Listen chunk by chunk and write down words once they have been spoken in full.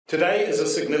Today is a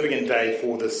significant day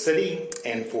for this city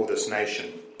and for this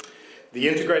nation. The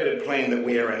integrated plan that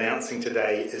we are announcing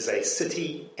today is a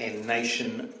city and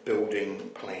nation building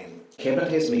plan. Cabinet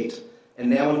has met and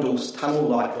now endorsed tunnel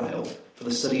light rail for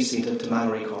the city centre to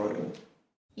Mangere corridor.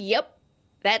 Yep,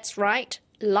 that's right,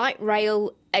 light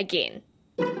rail again.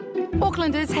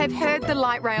 Aucklanders have heard the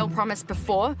light rail promise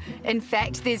before. In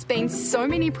fact, there's been so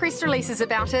many press releases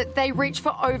about it, they reach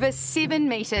for over 7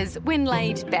 metres when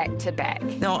laid back to back.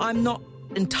 Now, I'm not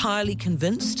entirely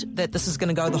convinced that this is going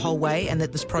to go the whole way and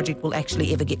that this project will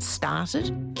actually ever get started.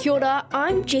 Kia ora,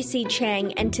 I'm Jessie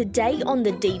Chang, and today on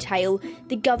The Detail,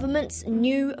 the government's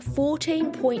new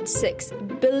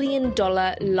 $14.6 billion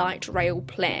light rail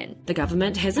plan. The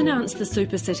government has announced the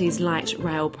Super Cities light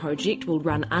rail project will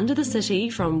run under the city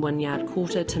from Wynyard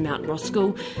Quarter to Mount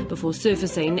Roskill before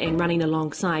surfacing and running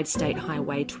alongside State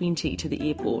Highway 20 to the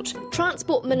airport.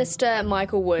 Transport Minister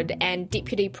Michael Wood and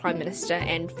Deputy Prime Minister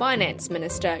and Finance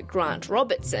Minister Grant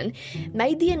Robertson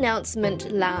made the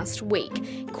announcement last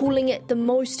week, calling it the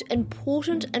most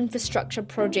important infrastructure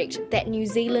project that New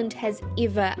Zealand has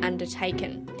ever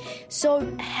undertaken.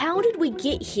 So how did we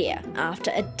get here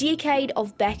after a decade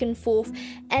of back and forth,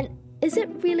 and is it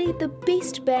really the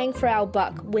best bang for our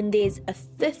buck when there's a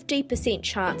 50%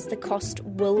 chance the cost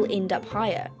will end up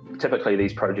higher? Typically,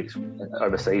 these projects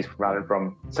overseas run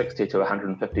from $60 to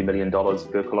 $150 million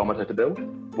per kilometre to build.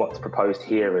 What's proposed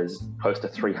here is close to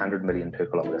 $300 million per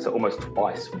kilometre, so almost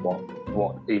twice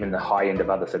what even the high end of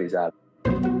other cities are.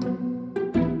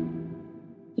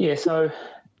 Yeah, so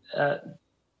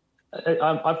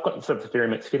I've got sort of very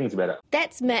mixed feelings about it.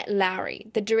 That's Matt Lowry,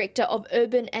 the Director of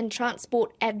Urban and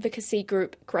Transport Advocacy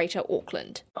Group Greater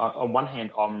Auckland. On one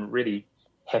hand, I'm really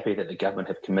happy that the government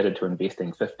have committed to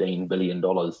investing $15 billion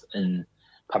in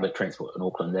public transport in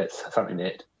Auckland. That's something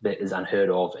that is unheard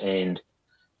of, and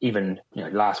even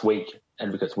last week,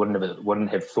 advocates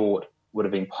wouldn't have thought would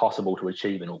have been possible to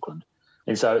achieve in Auckland.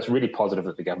 And so it's really positive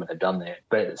that the government have done that.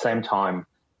 But at the same time,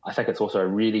 I think it's also a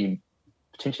really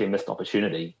potentially a missed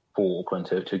opportunity for Auckland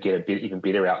to get even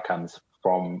better outcomes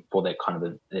for that kind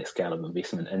of that scale of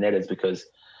investment, and that is because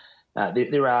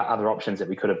there are other options that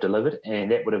we could have delivered,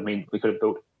 and that would have meant we could have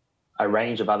built a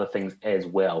range of other things as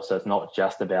well. So it's not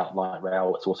just about light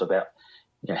rail, it's also about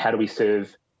how do we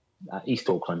serve East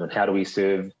Auckland, and how do we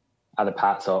serve other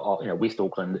parts of West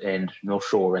Auckland and North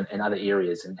Shore and other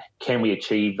areas, and can we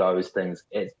achieve those things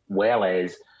as well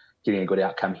as getting a good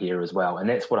outcome here as well. And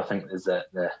that's what I think is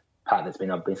the part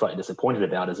I've been slightly disappointed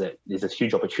about, is that there's this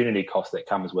huge opportunity cost that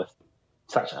comes with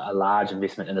such a large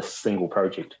investment in a single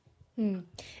project. And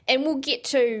we'll get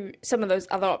to some of those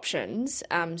other options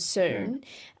soon.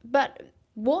 But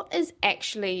what is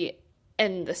actually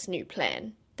in this new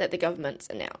plan that the government's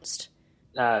announced?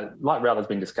 Light rail has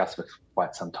been discussed for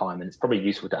quite some time, and it's probably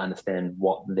useful to understand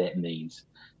what that means,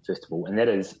 first of all. And that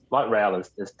is, light rail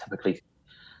is typically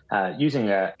using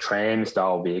a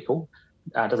tram-style vehicle.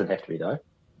 It doesn't have to be, though.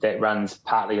 That runs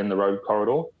partly in the road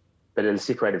corridor, but it is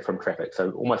separated from traffic.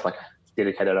 So almost like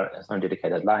its own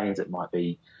dedicated lanes. It might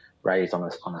be raised on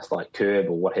a slight curb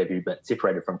or what have you, but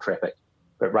separated from traffic,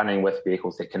 but running with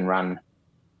vehicles that can run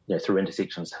through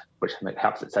intersections, which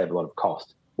helps it save a lot of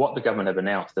cost. What the government have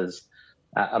announced is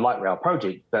a light rail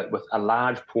project, but with a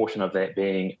large portion of that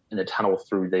being in a tunnel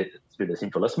through the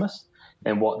Central Isthmus.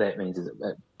 And what that means is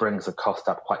it brings the cost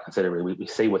up quite considerably. We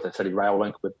see with the City Rail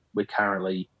Link, we're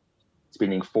currently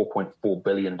spending $4.4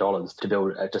 billion to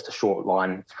build just a short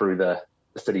line through the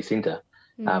city centre.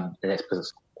 And that's because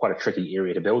it's quite a tricky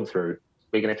area to build through.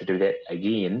 We're going to have to do that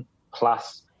again,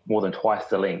 plus more than twice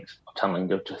the length of tunnelling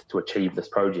to achieve this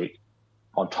project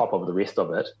on top of the rest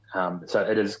of it. So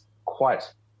it is quite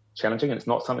challenging, and it's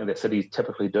not something that cities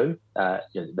typically do.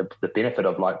 The benefit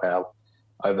of light rail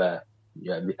over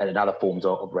and other forms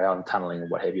of rail and tunnelling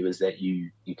and what have you is that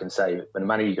you can save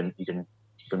money. You can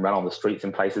run on the streets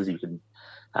in places. You can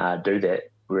do that.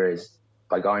 Whereas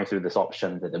by going through this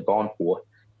option that they've gone for,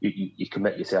 you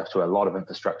commit yourself to a lot of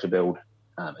infrastructure build,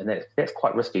 and that's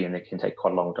quite risky, and it can take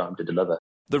quite a long time to deliver.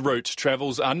 The route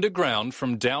travels underground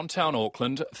from downtown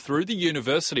Auckland through the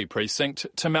university precinct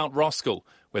to Mount Roskill,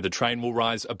 where the train will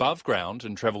rise above ground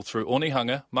and travel through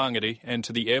Onehunga, Mangere and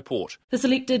to the airport. The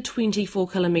selected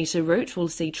 24-kilometre route will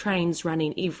see trains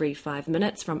running every 5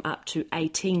 minutes from up to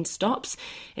 18 stops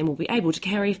and will be able to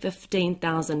carry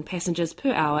 15,000 passengers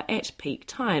per hour at peak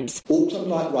times. Auckland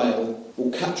Light Rail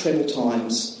will cut travel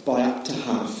times by up to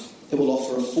half. It will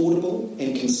offer affordable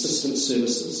and consistent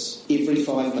services every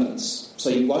 5 minutes, so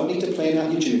you won't need to plan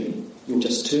out your journey. You'll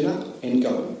just turn up and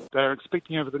go. They're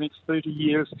expecting over the next 30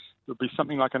 years there'll be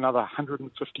something like another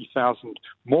 150,000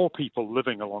 more people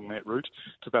living along that route.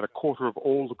 It's about a quarter of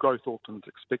all the growth Auckland's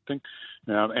expecting.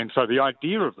 And so the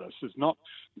idea of this is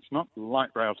it's not light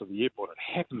rail to the airport.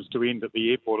 It happens to end at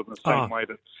the airport in the same way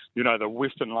that, the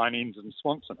Western Line ends in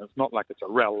Swanson. It's not like it's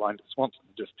a rail line to Swanson.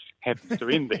 It just happens to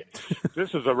end there.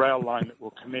 This is a rail line that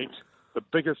will connect the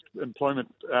biggest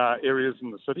employment areas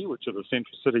in the city, which are the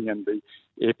central city and the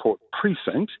airport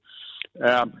precinct,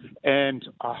 and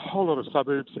a whole lot of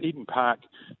suburbs, Eden Park,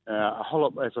 a whole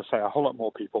lot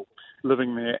more people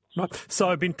living there. Right. So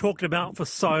I've been talking about for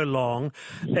so long.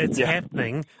 It's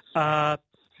happening.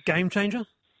 Game changer?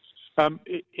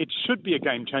 It should be a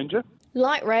game changer.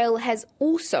 Light rail has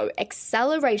also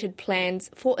accelerated plans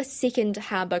for a second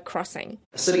harbour crossing.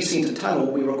 A city centre tunnel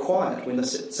will be required when the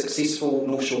successful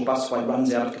North Shore busway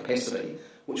runs out of capacity,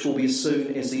 which will be as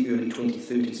soon as the early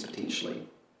 2030s potentially.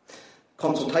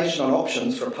 Consultation on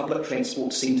options for a public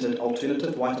transport-centred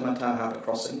alternative Waitemata Harbour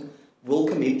crossing will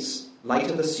commence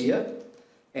later this year,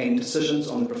 and decisions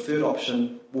on the preferred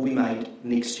option will be made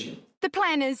next year. The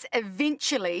plan is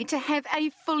eventually to have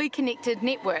a fully connected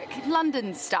network,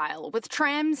 London style, with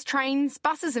trams, trains,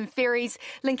 buses and ferries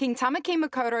linking Tamaki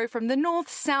Makaurau from the north,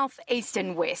 south, east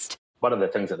and west. One of the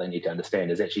things that they need to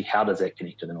understand is actually how does that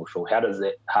connect to the North Shore? How does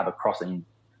that harbour crossing,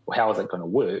 or how is it going to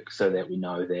work so that we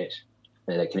know that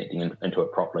they're connecting into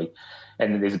it properly?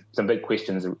 And there's some big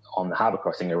questions on the harbour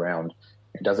crossing around,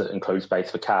 does it include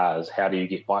space for cars? How do you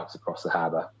get bikes across the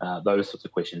harbour? Those sorts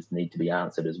of questions need to be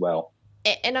answered as well.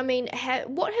 And I mean,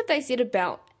 what have they said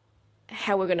about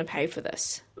how we're going to pay for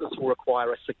this? This will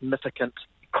require a significant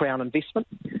Crown investment.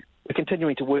 We're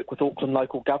continuing to work with Auckland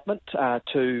local government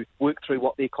to work through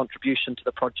what their contribution to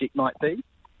the project might be.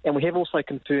 And we have also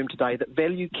confirmed today that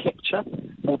value capture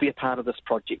will be a part of this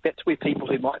project. That's where people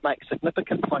who might make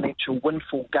significant financial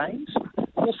windfall gains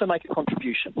also make a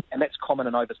contribution, and that's common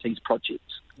in overseas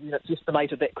projects. It's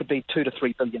estimated that could be $2 to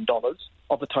 $3 billion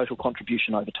of the total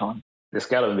contribution over time. The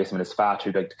scale of investment is far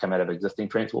too big to come out of existing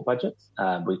transport budgets.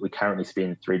 We currently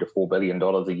spend $3 to $4 billion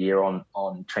a year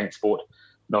on transport,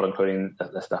 not including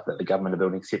the stuff that the government are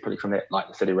building separately from that, like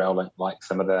the City Rail Link, like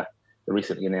some of the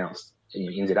recently announced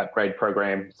NZ upgrade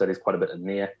program. So there's quite a bit in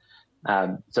there.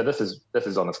 So this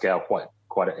is on a scale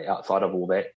quite outside of all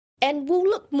that. And we'll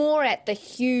look more at the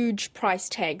huge price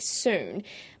tags soon.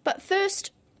 But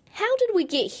first, how did we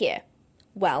get here?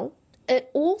 Well, it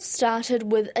all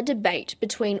started with a debate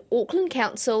between Auckland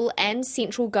Council and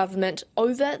central government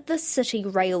over the city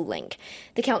rail link.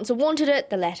 The council wanted it,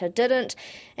 the latter didn't,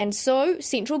 and so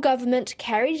central government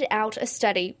carried out a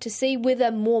study to see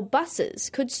whether more buses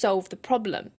could solve the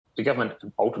problem. The government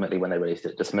ultimately, when they released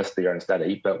it, dismissed their own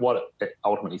study, but what it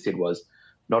ultimately said was,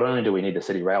 not only do we need the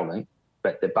city rail link,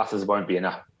 but the buses won't be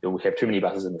enough. We have too many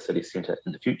buses in the city centre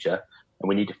in the future, and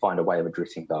we need to find a way of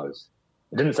addressing those.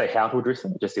 It didn't say how to address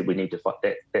them, it just said we need to find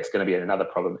that's going to be another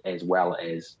problem, as well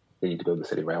as we need to build the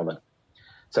city rail link.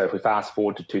 So if we fast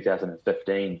forward to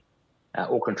 2015,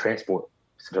 Auckland Transport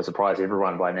sort of surprised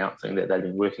everyone by announcing that they'd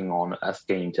been working on a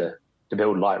scheme to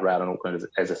build light rail in Auckland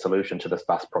as a solution to this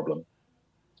bus problem.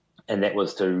 And that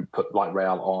was to put light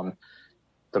rail on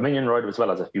Dominion Road as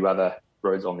well as a few other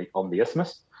roads on the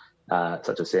isthmus,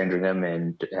 such as Sandringham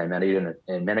and Mount Eden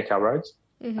and Manukau roads.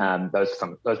 Mm-hmm.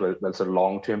 Those were sort of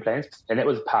long-term plans, and that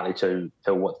was partly to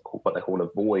fill what they call a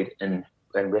void in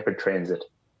rapid transit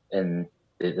in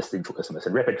the central isthmus.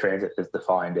 And rapid transit is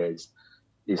defined as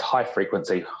high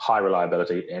frequency, high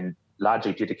reliability, and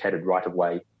largely dedicated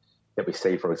right-of-way that we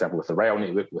see, for example, with the rail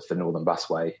network, with the Northern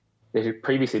Busway. There had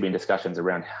previously been discussions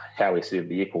around how we serve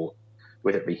the airport,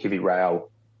 whether it be heavy rail,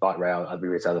 light rail, and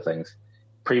various other things.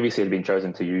 Previously, it had been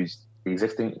chosen to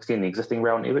extend the existing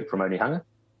rail network from Onehunga.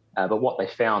 But what they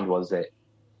found was that,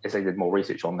 as they did more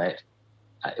research on that,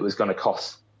 it was going to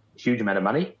cost a huge amount of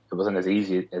money. It wasn't as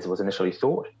easy as was initially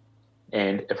thought.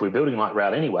 And if we're building light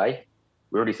rail anyway,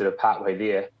 we're already sort of partway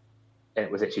there, and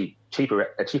it was actually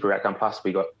a cheaper outcome. Plus,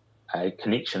 we got a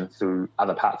connection through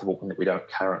other parts of Auckland that we don't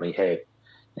currently have.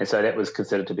 And so that was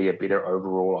considered to be a better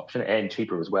overall option and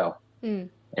cheaper as well. Mm.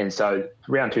 And so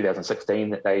around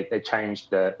 2016, that they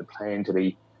changed the plan to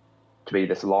be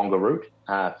this longer route,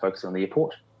 focusing on the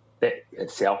airport. That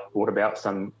itself brought about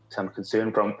some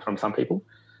concern from some people,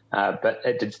 but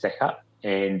it did stack up,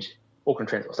 and Auckland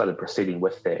Transport started proceeding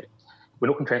with that. When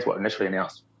Auckland Transport initially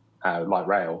announced light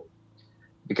rail,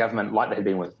 the government, like they had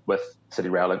been with City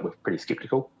Rail Link, were pretty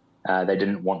sceptical. They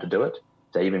didn't want to do it.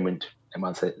 They even went, and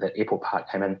once that airport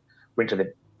park came in, went to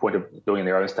the point of doing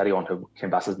their own study on can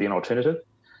buses be an alternative.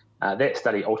 That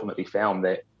study ultimately found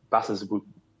that buses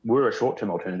were a short-term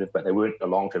alternative, but they weren't a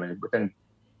long-term. And within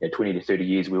 20 to 30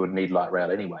 years we would need light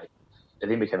rail anyway. It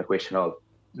then became a question of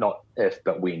not if,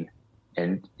 but when.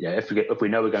 And if we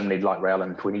know we're going to need light rail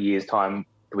in 20 years' time,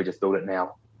 do we just build it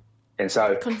now? And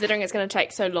so, considering it's going to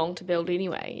take so long to build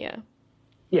anyway,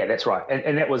 yeah, that's right.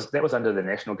 And that was under the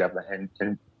national government,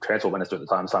 and Transport Minister at the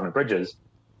time, Simon Bridges,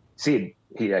 said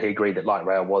he agreed that light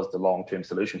rail was the long-term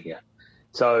solution here.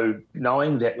 So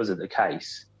knowing that was the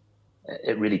case,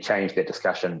 it really changed that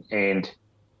discussion. And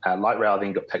light rail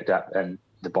then got picked up in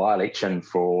the by-election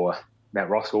for Mount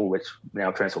Roskill, which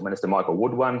now Transport Minister Michael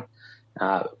Wood won,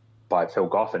 by Phil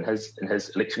Goff in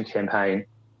his election campaign.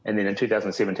 And then in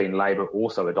 2017, Labor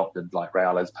also adopted light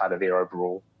rail as part of their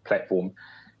overall platform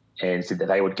and said that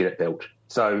they would get it built.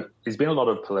 So there's been a lot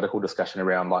of political discussion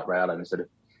around light rail and sort of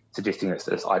suggesting it's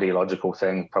this ideological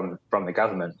thing from the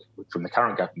government, from the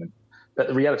current government. But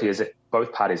the reality is that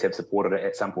both parties have supported it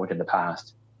at some point in the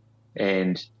past.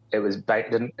 And it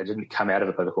didn't come out of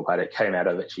a political party. It came out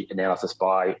of actually analysis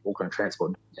by Auckland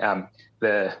Transport.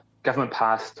 The government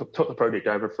took the project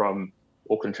over from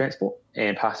Auckland Transport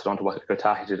and passed it on to Waka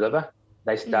Kotahi to deliver.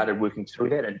 They started working through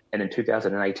that, and in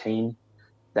 2018,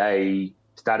 they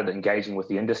started engaging with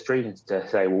the industry to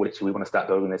say, well, actually, we want to start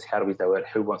building this. How do we do it?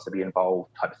 Who wants to be involved?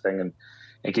 Type of thing,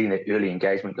 and getting that early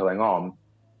engagement going on.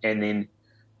 And then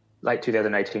late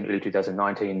 2018, early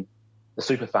 2019, the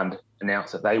Super Fund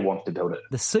announced that they want to build it.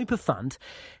 The Super Fund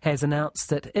has announced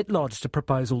that it lodged a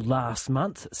proposal last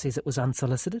month. It says it was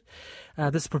unsolicited.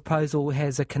 This proposal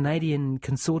has a Canadian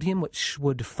consortium which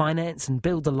would finance and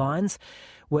build the lines,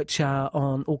 which are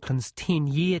on Auckland's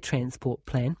 10-year transport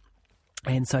plan.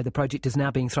 And so the project is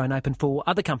now being thrown open for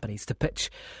other companies to pitch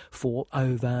for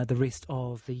over the rest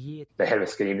of the year. They had a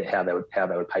scheme that how they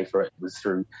would pay for it. It was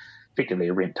through effectively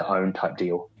a rent-to-own type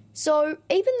deal. So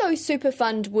even though Super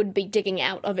Fund would be digging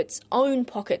out of its own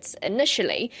pockets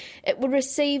initially, it would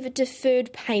receive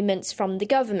deferred payments from the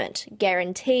government,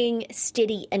 guaranteeing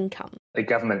steady income. The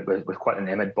government was quite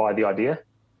enamoured by the idea,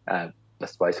 by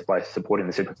supporting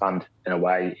the Super Fund in a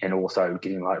way and also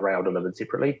getting light rail delivered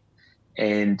separately.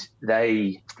 And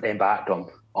they embarked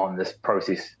on this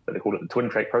process, that they called it the twin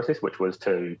track process, which was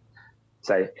to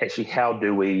say, actually,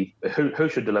 who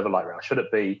should deliver light rail? Should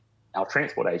it be our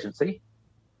transport agency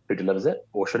who delivers it,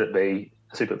 or should it be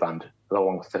a Super Fund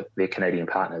along with their Canadian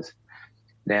partners?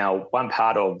 Now, one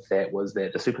part of that was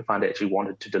that the Super Fund actually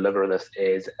wanted to deliver this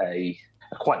as a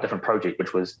quite different project,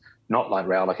 which was not light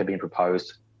rail like had been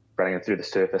proposed, running through the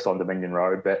surface on Dominion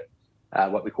Road, but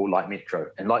what we call light metro.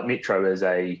 And light metro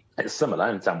it's similar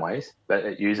in some ways, but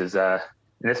it uses in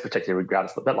this particular regard,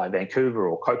 it's a bit like Vancouver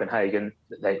or Copenhagen.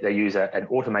 They use an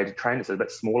automated train. It's a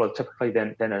bit smaller typically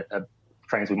than a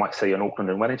trains we might see in Auckland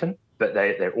and Wellington, but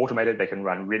they're automated. They can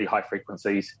run really high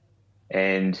frequencies,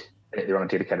 and they're on a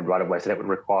dedicated right of way. So that would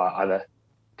require either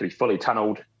to be fully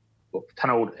tunnelled,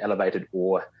 elevated,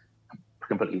 or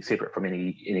completely separate from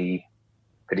any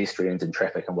pedestrians and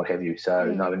traffic and what have you. So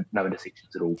no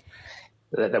intersections at all.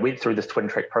 They went through this twin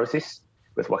track process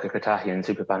with Waka Kotahi and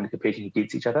Super Fund competing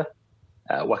against each other.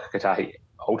 Waka Kotahi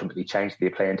ultimately changed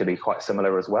their plan to be quite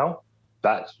similar as well,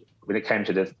 but when it came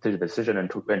to the decision in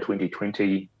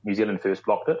 2020, New Zealand First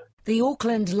blocked it. The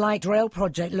Auckland Light Rail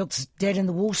project looks dead in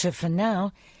the water for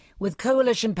now, with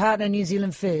coalition partner New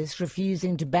Zealand First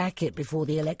refusing to back it before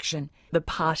the election. The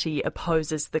party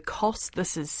opposes the cost.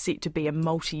 This is set to be a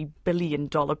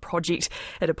multi-billion-dollar project.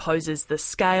 It opposes the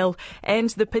scale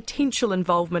and the potential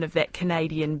involvement of that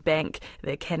Canadian bank,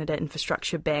 the Canada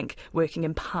Infrastructure Bank, working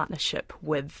in partnership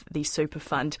with the Super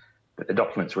Fund. But the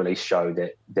documents released show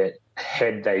that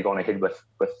had they gone ahead with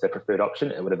the preferred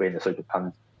option, it would have been the Super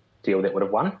Fund deal that would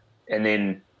have won. And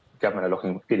then government are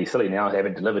looking fairly silly now. They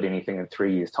haven't delivered anything in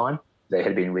 3 years' time. They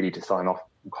had been ready to sign off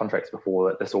contracts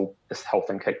before this whole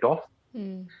thing kicked off.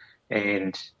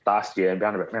 And last year,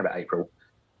 around about April,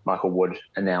 Michael Wood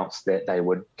announced that they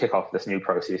would kick off this new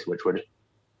process, which would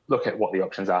look at what the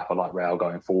options are for light rail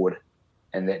going forward.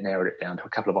 And that narrowed it down to a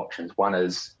couple of options. One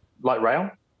is light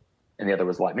rail, and the other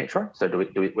was light metro. So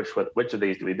which of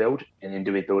these do we build? And then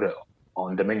do we build it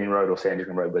on Dominion Road or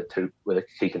Sandringham Road with the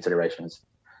key considerations?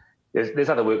 There's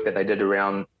other work that they've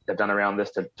done around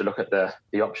this to look at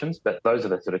the options, but those are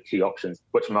the sort of key options.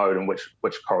 Which mode and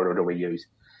which corridor do we use?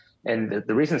 And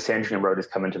the reason Sandringham Road has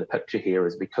come into the picture here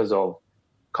is because of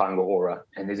Kāinga Ora,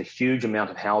 and there's a huge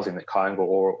amount of housing that Kāinga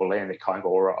Ora, or land that Kāinga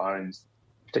Ora owns,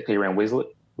 particularly around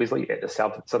Wesley at the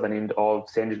southern end of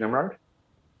Sandringham Road.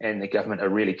 And the government are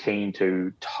really keen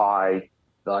to tie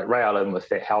the light rail in with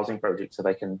that housing project so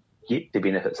they can get the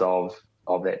benefits of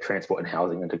that transport and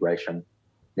housing integration.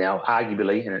 Now,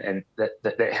 arguably, and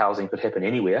that housing could happen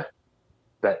anywhere,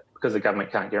 but because the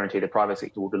government can't guarantee the private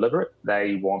sector will deliver it,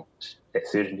 they want that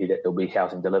certainty that there'll be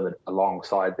housing delivered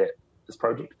alongside this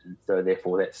project. And so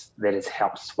therefore that has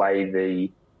helped sway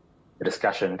the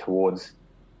discussion towards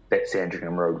that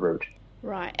Sandringham Road route.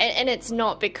 Right, and it's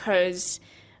not because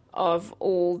of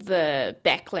all the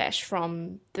backlash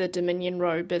from the Dominion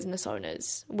Road business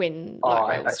owners when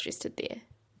light rail was suggested there?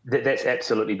 That's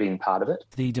absolutely been part of it.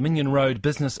 The Dominion Road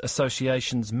Business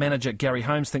Association's manager, Gary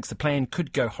Holmes, thinks the plan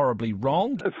could go horribly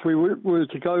wrong. If we were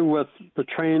to go with the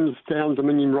trams down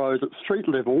Dominion Road at street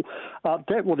level,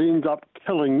 that would end up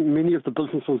killing many of the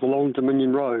businesses along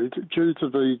Dominion Road due to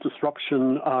the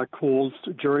disruption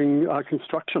caused during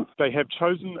construction. They have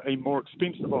chosen a more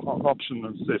expensive option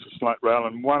than surface light rail,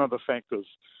 and one of the factors,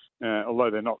 although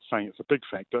they're not saying it's a big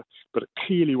factor, but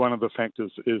clearly one of the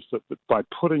factors is that by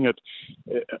putting it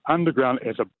underground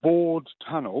as a bored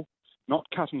tunnel, not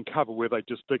cut and cover where they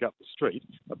just dig up the street,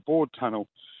 a bored tunnel,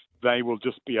 they will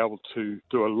just be able to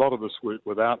do a lot of this work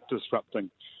without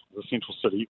disrupting the central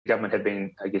city. Government have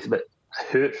been, I guess, a bit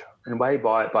hurt in a way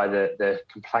by the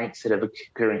complaints that are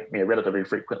occurring relatively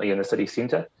frequently in the city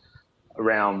centre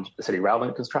around the city rail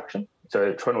link construction,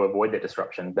 so trying to avoid that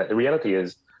disruption. But the reality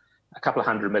is a couple of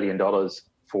 $100 million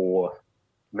for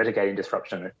mitigating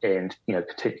disruption and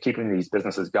keeping these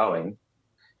businesses going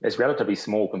is relatively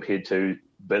small compared to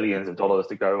billions of dollars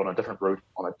to go on a different route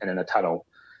and in a tunnel.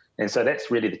 And so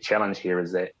that's really the challenge here,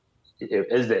 is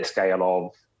that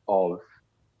scale of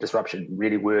disruption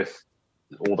really worth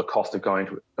all the cost of going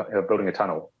to building a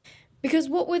tunnel? Because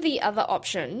what were the other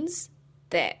options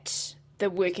that the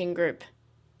working group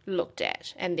looked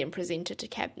at and then presented to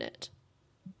Cabinet?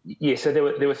 Yeah, so there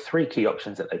were three key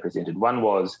options that they presented. One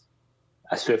was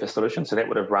a surface solution, so that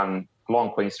would have run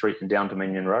along Queen Street and down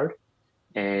Dominion Road,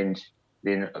 and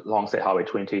then along State Highway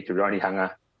 20 to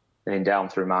Onehunga, and then down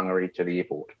through Mangere to the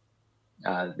airport.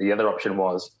 The other option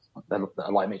was the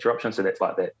light metro option, so that's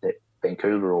like that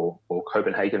Vancouver or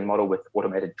Copenhagen model with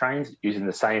automated trains, using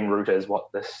the same route as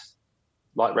what this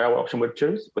light rail option would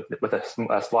choose, with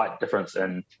a slight difference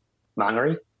in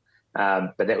Mangere.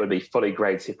 But that would be fully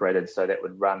grade separated, so that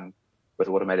would run with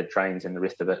automated trains and the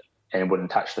rest of it, and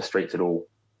wouldn't touch the streets at all.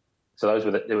 So those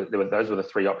were the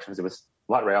three options. There was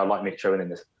light rail, light metro, and then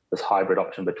this hybrid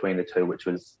option between the two, which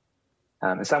was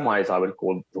in some ways I would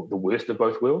call the worst of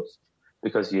both worlds,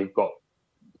 because you've got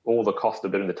all the cost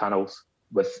of building the tunnels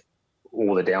with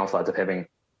all the downsides of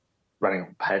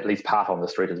running at least part on the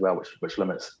street as well, which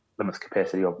limits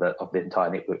capacity of the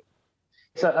entire network.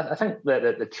 So I think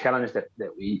that the challenge that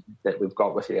we've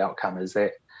got with the outcome is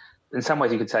that in some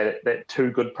ways you could say that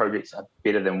two good projects are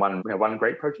better than one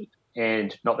great project.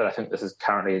 And not that I think this is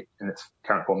currently in its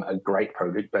current form a great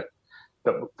project, but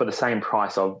for the same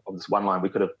price of this one line, we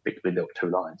could have effectively built two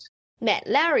lines. Matt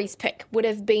Lowry's pick would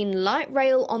have been light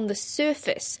rail on the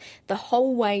surface the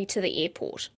whole way to the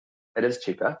airport. It is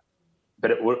cheaper,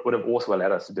 but it would have also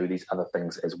allowed us to do these other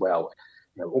things as well.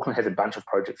 Auckland has a bunch of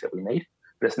projects that we need,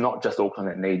 but it's not just Auckland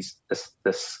that needs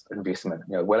this investment.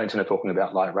 Wellington are talking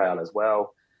about light rail as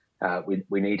well.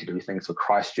 We need to do things for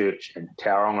Christchurch and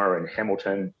Tauranga and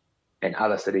Hamilton and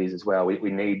other cities as well. We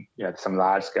need some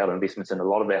large-scale investments in a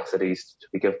lot of our cities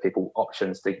to give people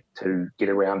options to get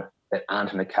around that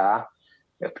aren't in a car,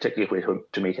 particularly if we're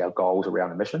to meet our goals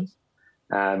around emissions.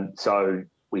 So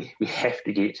we have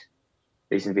to get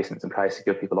these investments in place to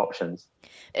give people options.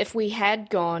 If we had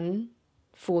gone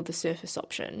for the surface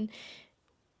option,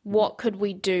 what could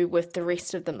we do with the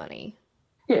rest of the money?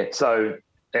 Yeah, so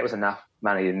that was enough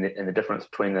money in the difference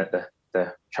between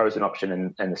the chosen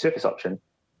option and the surface option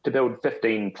to build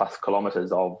 15 plus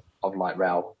kilometres of light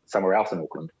rail somewhere else in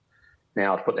Auckland.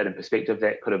 Now, to put that in perspective,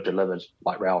 that could have delivered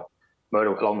light rail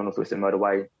along the North Western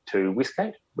Motorway to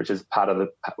Westgate, which is part of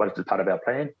our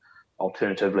plan.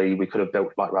 Alternatively, we could have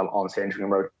built light rail on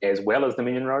Sandringham Road as well as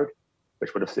Dominion Road,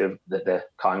 which would have served the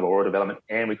Kaingaroa development,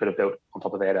 and we could have built on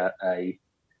top of that a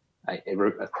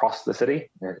route across the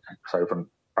city, so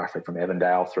roughly from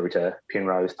Avondale through to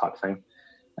Penrose type thing.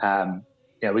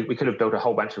 We could have built a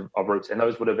whole bunch of routes, and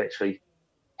those would have actually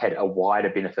had a wider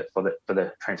benefit for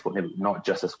the transport network, not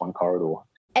just this one corridor.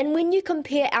 And when you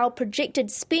compare our projected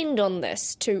spend on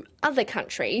this to other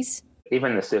countries,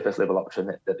 even the surface level option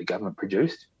that the government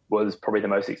produced was probably the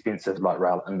most expensive light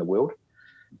rail in the world.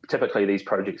 Typically, these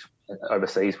projects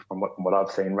overseas, from what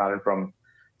I've seen, run from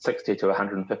 $60 to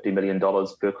 $150 million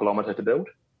per kilometre to build,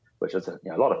 which is a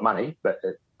lot of money. But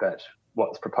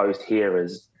what's proposed here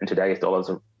is, in today's dollars,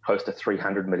 close to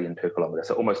 $300 million per kilometre,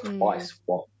 so almost twice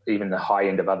what even the high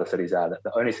end of other cities are.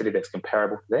 The only city that's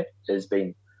comparable to that has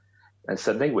been in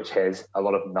Sydney, which has a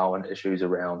lot of known issues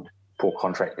around poor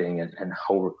contracting and a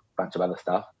whole bunch of other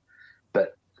stuff.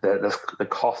 But the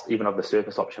cost even of the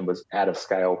surface option was out of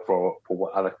scale for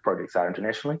what other projects are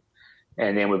internationally.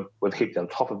 And then we've heaped on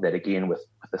top of that again with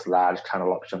this large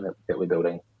tunnel option that we're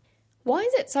building. Why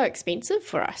is it so expensive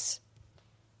for us?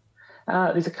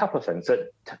 There's a couple of things. So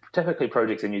typically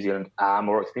projects in New Zealand are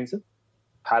more expensive.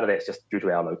 Part of that's just due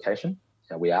to our location.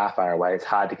 We are far away. It's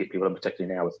hard to get people in,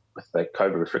 particularly now with the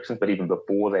COVID restrictions. But even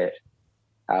before that,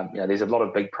 there's a lot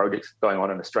of big projects going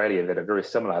on in Australia that are very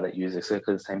similar, that use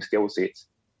exactly the same skill sets.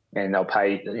 And they'll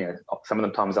pay, some of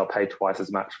the times they'll pay twice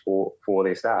as much for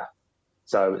their staff.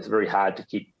 So it's very hard to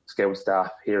keep skilled staff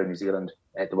here in New Zealand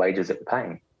at the wages that we're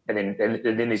paying. And then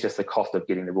there's just the cost of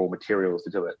getting the raw materials to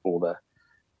do it, all the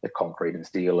concrete and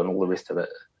steel and all the rest of it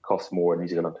costs more in New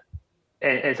Zealand.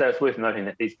 And so it's worth noting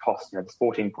that these costs, this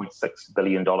 $14.6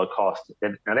 billion cost,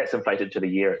 and now that's inflated to the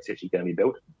year it's actually going to be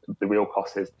built. The real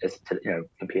cost is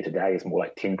compared to today is more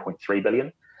like $10.3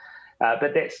 billion.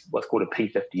 But that's what's called a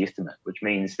P50 estimate, which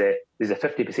means that there's a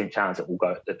 50% chance that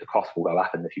the cost will go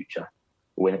up in the future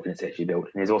when it's actually built.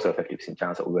 And there's also a 50%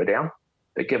 chance it will go down.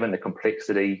 But given the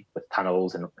complexity with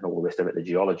tunnels and all the rest of it, the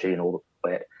geology and all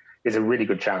that, there's a really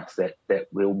good chance that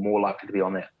we're more likely to be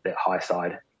on that high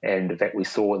side. And in fact, we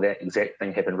saw that exact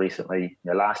thing happen recently,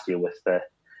 last year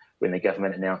when the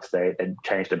government announced they'd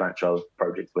changed a bunch of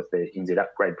projects with the NZ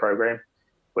Upgrade program,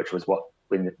 which was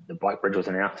when the bike bridge was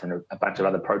announced, and a bunch of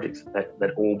other projects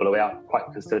that all blew out quite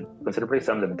considerably.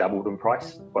 Some of them doubled in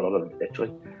price, quite a lot of them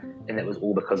actually. And that was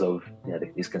all because of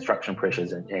these construction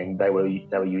pressures, and they were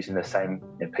using the same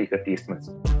P50 estimates.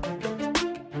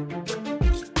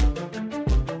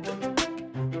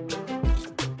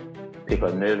 People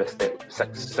are nervous that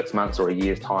six months or a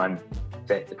year's time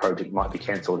that the project might be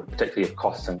cancelled, particularly if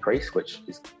costs increase, which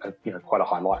is quite a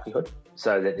high likelihood.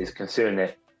 So that there's concern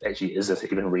that actually, is this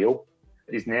even real?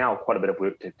 There's now quite a bit of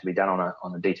work to be done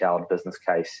on a detailed business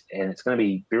case, and it's going to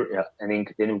be, and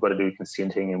then we've got to do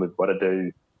consenting, and we've got to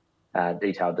do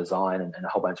detailed design and a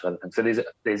whole bunch of other things. So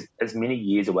there's as many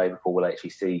years away before we'll actually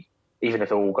see, even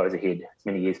if it all goes ahead, it's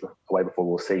many years away before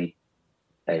we'll see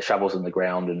shovels in the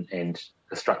ground and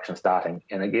construction starting.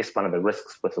 And I guess one of the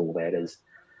risks with all that is,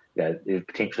 there's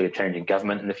potentially a change in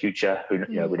government in the future. We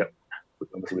don't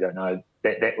know.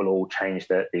 That will all change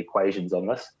the equations on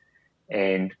this,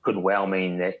 and could well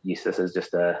mean that yes, this is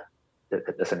just that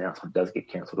this announcement does get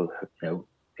cancelled.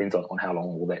 Depends on how long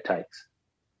all that takes.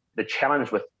 The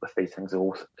challenge with these things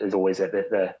is always that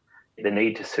the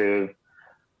need to serve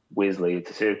Wesley,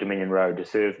 to serve Dominion Road, to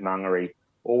serve Mangere,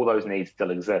 all those needs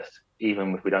still exist,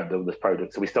 even if we don't build this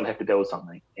project. So we still have to build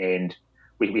something, and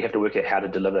we have to work out how to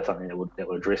deliver something that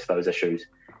will address those issues.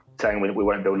 Saying we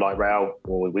won't build light rail,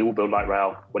 or we will build light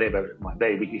rail, whatever it might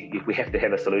be, we have to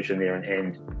have a solution there.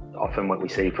 And often what we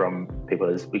see from people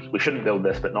is we shouldn't build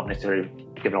this, but not necessarily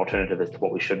give an alternative as to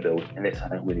what we should build. And that's, I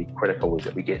think, really critical, is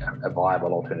that we get a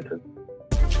viable alternative.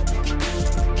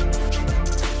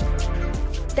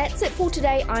 That's it for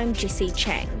today. I'm Jessie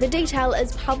Chang. The Detail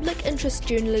is public interest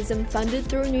journalism funded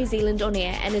through New Zealand On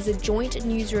Air and is a joint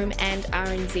newsroom and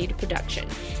RNZ production.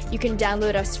 You can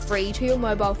download us free to your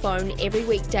mobile phone every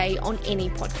weekday on any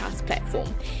podcast platform.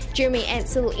 Jeremy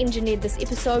Ansell engineered this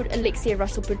episode, Alexia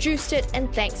Russell produced it,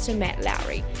 and thanks to Matt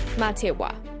Lowry. Mā te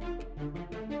wā.